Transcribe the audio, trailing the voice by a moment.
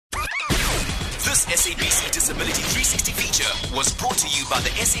This SABC Disability 360 feature was brought to you by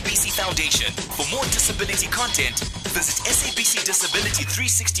the SABC Foundation. For more disability content, visit SABC Disability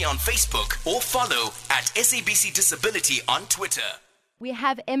 360 on Facebook or follow at SABC Disability on Twitter. We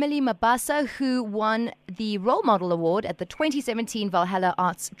have Emily Mabasa, who won the Role Model Award at the 2017 Valhalla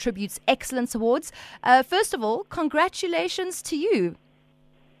Arts Tributes Excellence Awards. First of all, congratulations to you.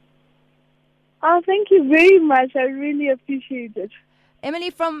 Oh, thank you very much. I really appreciate it.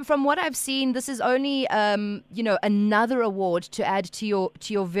 Emily, from what I've seen, this is only another award to add to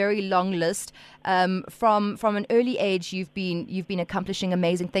your very long list. From an early age, you've been accomplishing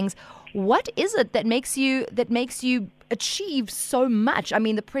amazing things. What is it that makes you achieve so much? I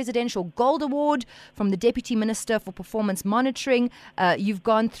mean, the Presidential Gold Award from the Deputy Minister for Performance Monitoring. You've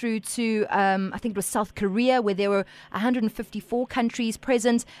gone through to, I think it was South Korea, where there were 154 countries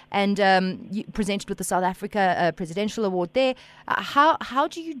present, and you presented with the South Africa Presidential Award there. How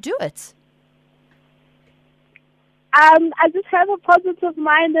do you do it? I just have a positive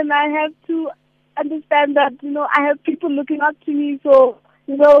mind, and I have to understand that, I have people looking up to me, so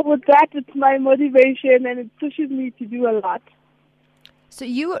with that, it's my motivation, and it pushes me to do a lot. So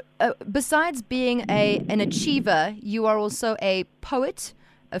you, besides being an achiever, you are also a poet,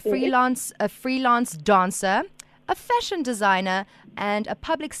 a freelance dancer, a fashion designer, and a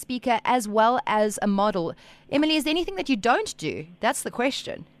public speaker, as well as a model. Emily, is there anything that you don't do? That's the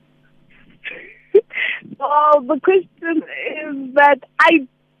question. Well, the question is that I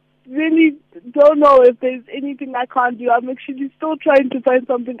really don't know if there's anything I can't do. I'm actually still trying to find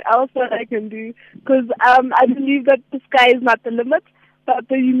something else that I can do, because I believe that the sky is not the limit, but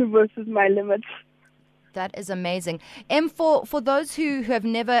the universe is my limit. That is amazing. For those who have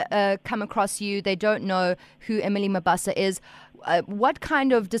never come across you, they don't know who Emily Mabasa is. What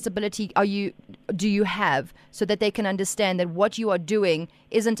kind of disability do you have, so that they can understand that what you are doing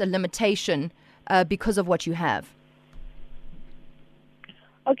isn't a limitation because of what you have?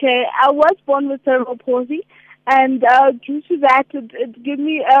 Okay, I was born with cerebral palsy, and due to that, it gave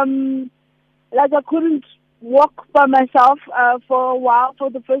me, like I couldn't walk by myself for a while,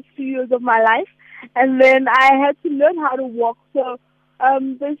 for the first few years of my life, and then I had to learn how to walk. So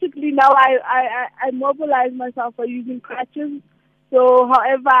basically now I mobilize myself by using crutches. So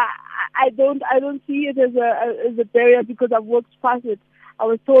however, I don't see it as a barrier, because I've worked past it. I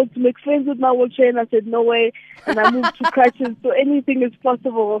was told to make friends with my wheelchair, and I said no way, and I moved to crutches, so anything is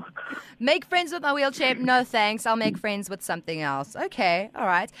possible. Make friends with my wheelchair? No thanks, I'll make friends with something else. Okay, all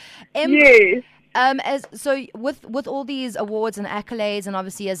right. Yes. So with all these awards and accolades, and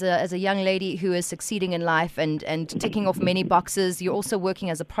obviously as a young lady who is succeeding in life and ticking off many boxes, you're also working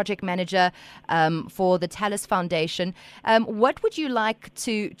as a project manager for the Talis Foundation. What would you like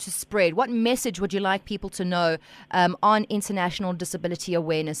to spread? What message would you like people to know on International Disability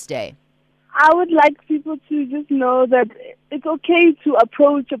Awareness Day? I would like people to just know that it's okay to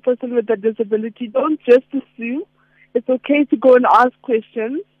approach a person with a disability. Don't just assume. It's okay to go and ask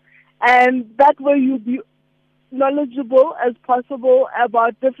questions. And that way you'll be knowledgeable as possible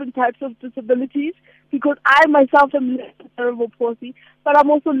about different types of disabilities, because I myself am learning cerebral palsy, but I'm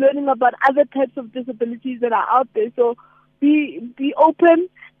also learning about other types of disabilities that are out there. So be open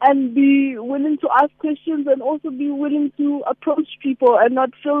and be willing to ask questions, and also be willing to approach people and not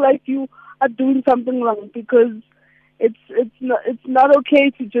feel like you are doing something wrong, because it's not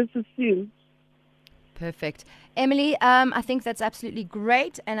okay to just assume. Perfect. Emily, I think that's absolutely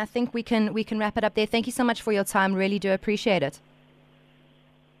great, and I think we can wrap it up there. Thank you so much for your time. Really do appreciate it.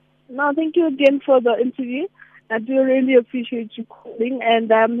 No, thank you again for the interview. I do really appreciate you calling, and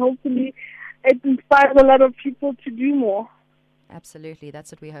hopefully it inspires a lot of people to do more. Absolutely.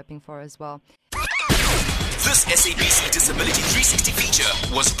 That's what we're hoping for as well. This SABC Disability 360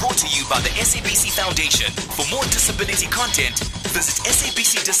 feature was brought to you by the SABC Foundation. For more disability content, visit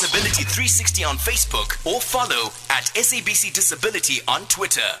SABC Disability 360 on Facebook or follow at SABC Disability on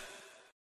Twitter.